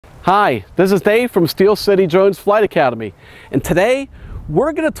Hi, this is Dave from Steel City Drones Flight Academy, and today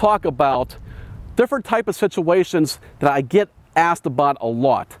we're going to talk about different type of situations that I get asked about a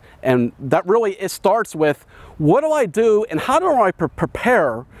lot. And that really, it starts with, what do I do and how do I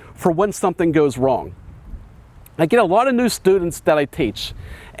prepare for when something goes wrong? I get a lot of new students that I teach,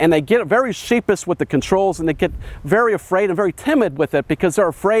 and they get very sheepish with the controls, and they get very afraid and very timid with it because they're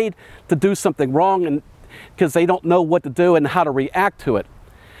afraid to do something wrong, and because they don't know what to do and how to react to it.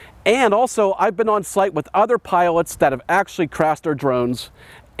 And also, I've been on site with other pilots that have actually crashed their drones,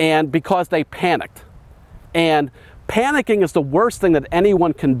 and because they panicked. And panicking is the worst thing that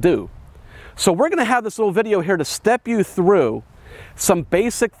anyone can do. So we're going to have this little video here to step you through some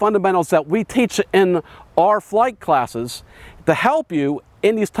basic fundamentals that we teach in our flight classes to help you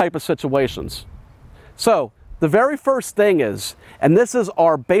in these type of situations. So the very first thing is, and this is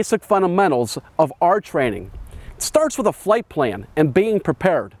our basic fundamentals of our training, it starts with a flight plan and being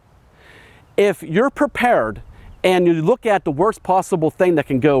prepared. If you're prepared and you look at the worst possible thing that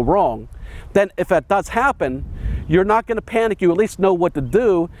can go wrong, then if that does happen, you're not going to panic. You at least know what to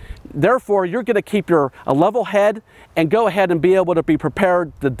do. Therefore, you're going to keep a level head and go ahead and be able to be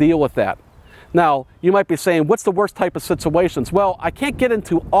prepared to deal with that. Now, you might be saying, what's the worst type of situations? Well, I can't get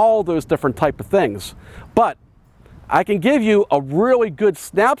into all those different type of things, but I can give you a really good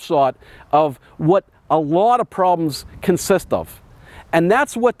snapshot of what a lot of problems consist of. And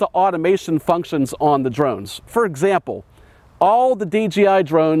that's what the automation functions on the drones. For example, all the DJI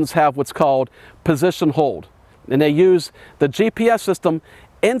drones have what's called position hold. And they use the GPS system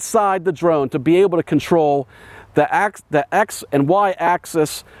inside the drone to be able to control the X and Y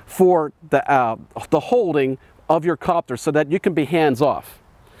axis for the holding of your copter so that you can be hands off.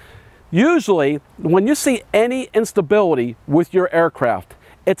 Usually, when you see any instability with your aircraft,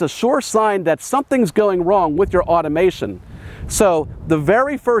 it's a sure sign that something's going wrong with your automation. So the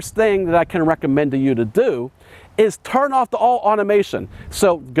very first thing that I can recommend to you to do is turn off all automation.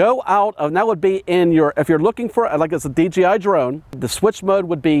 So go out, and that would be in your, if you're looking for, like it's a DJI drone, the switch mode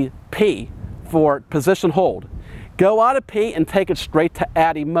would be P for position hold. Go out of P and take it straight to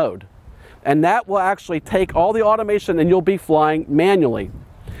ADI mode. And that will actually take all the automation and you'll be flying manually.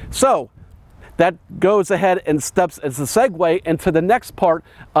 So that goes ahead and steps as a segue into the next part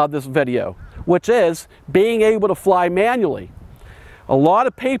of this video, which is being able to fly manually. A lot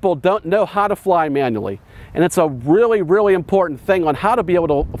of people don't know how to fly manually, and it's a really, really important thing on how to be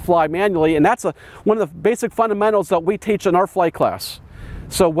able to fly manually, and that's one of the basic fundamentals that we teach in our flight class.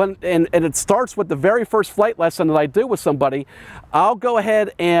 So and it starts with the very first flight lesson that I do with somebody. I'll go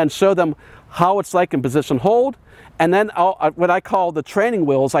ahead and show them how it's like in position hold, and then what I call the training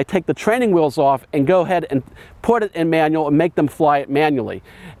wheels, I take the training wheels off and go ahead and put it in manual and make them fly it manually.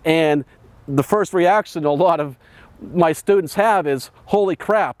 And the first reaction a lot of my students have is, holy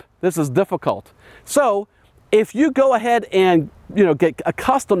crap, this is difficult. So if you go ahead and get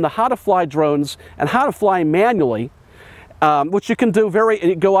accustomed to how to fly drones and how to fly manually, which you can do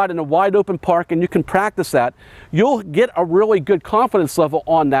you go out in a wide open park and you can practice that, you'll get a really good confidence level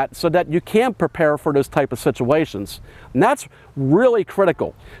on that so that you can prepare for those type of situations. And that's really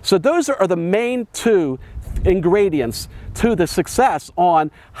critical. So those are the main two ingredients to the success on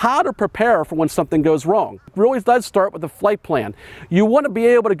how to prepare for when something goes wrong. It really does start with a flight plan. You want to be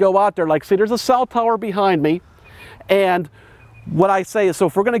able to go out there, like, see, there's a cell tower behind me, and what I say is, so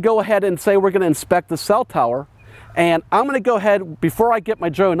if we're going to go ahead and say we're going to inspect the cell tower, and I'm going to go ahead, before I get my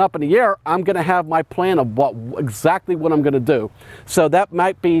drone up in the air, I'm going to have my plan of exactly what I'm going to do. So that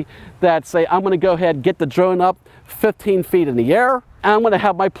might be that, say, I'm going to go ahead and get the drone up 15 feet in the air. And I'm going to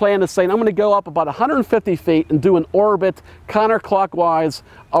have my plan to say, I'm going to go up about 150 feet and do an orbit counterclockwise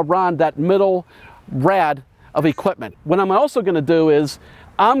around that middle rad of equipment. What I'm also going to do is,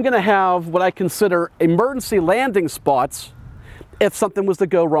 I'm going to have what I consider emergency landing spots if something was to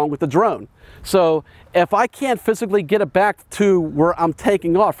go wrong with the drone. So if I can't physically get it back to where I'm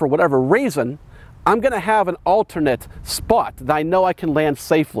taking off for whatever reason, I'm going to have an alternate spot that I know I can land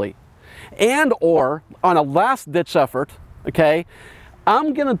safely. And or on a last ditch effort, okay,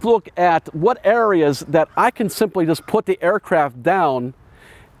 I'm going to look at what areas that I can simply just put the aircraft down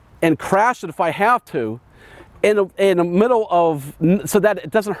and crash it if I have to in the middle of, so that it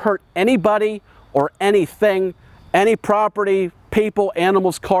doesn't hurt anybody or anything, any property, people,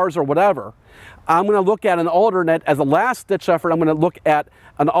 animals, cars, or whatever. I'm going to look at an alternate as a last ditch effort. I'm going to look at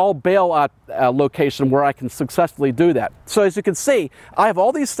an all bailout location where I can successfully do that. So as you can see, I have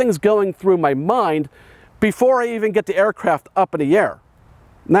all these things going through my mind before I even get the aircraft up in the air.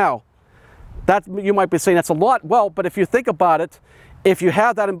 Now, that you might be saying that's a lot. Well, but if you think about it, if you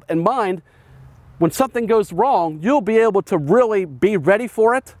have that in mind, when something goes wrong, you'll be able to really be ready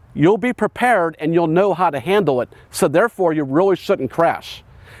for it you'll be prepared and you'll know how to handle it. So therefore, you really shouldn't crash.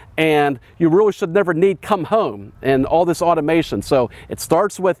 And you really should never need come home and all this automation. So it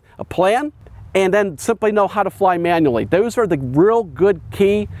starts with a plan and then simply know how to fly manually. Those are the real good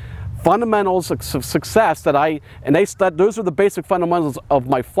key fundamentals of success that those are the basic fundamentals of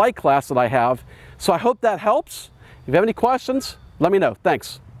my flight class that I have. So I hope that helps. If you have any questions, let me know.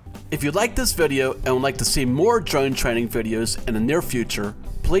 Thanks. If you like this video and would like to see more drone training videos in the near future,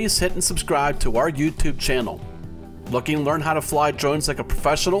 please hit and subscribe to our YouTube channel. Looking to learn how to fly drones like a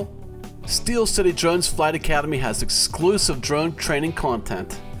professional? Steel City Drones Flight Academy has exclusive drone training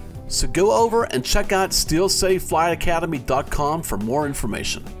content. So go over and check out steelcityflightacademy.com for more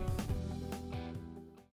information.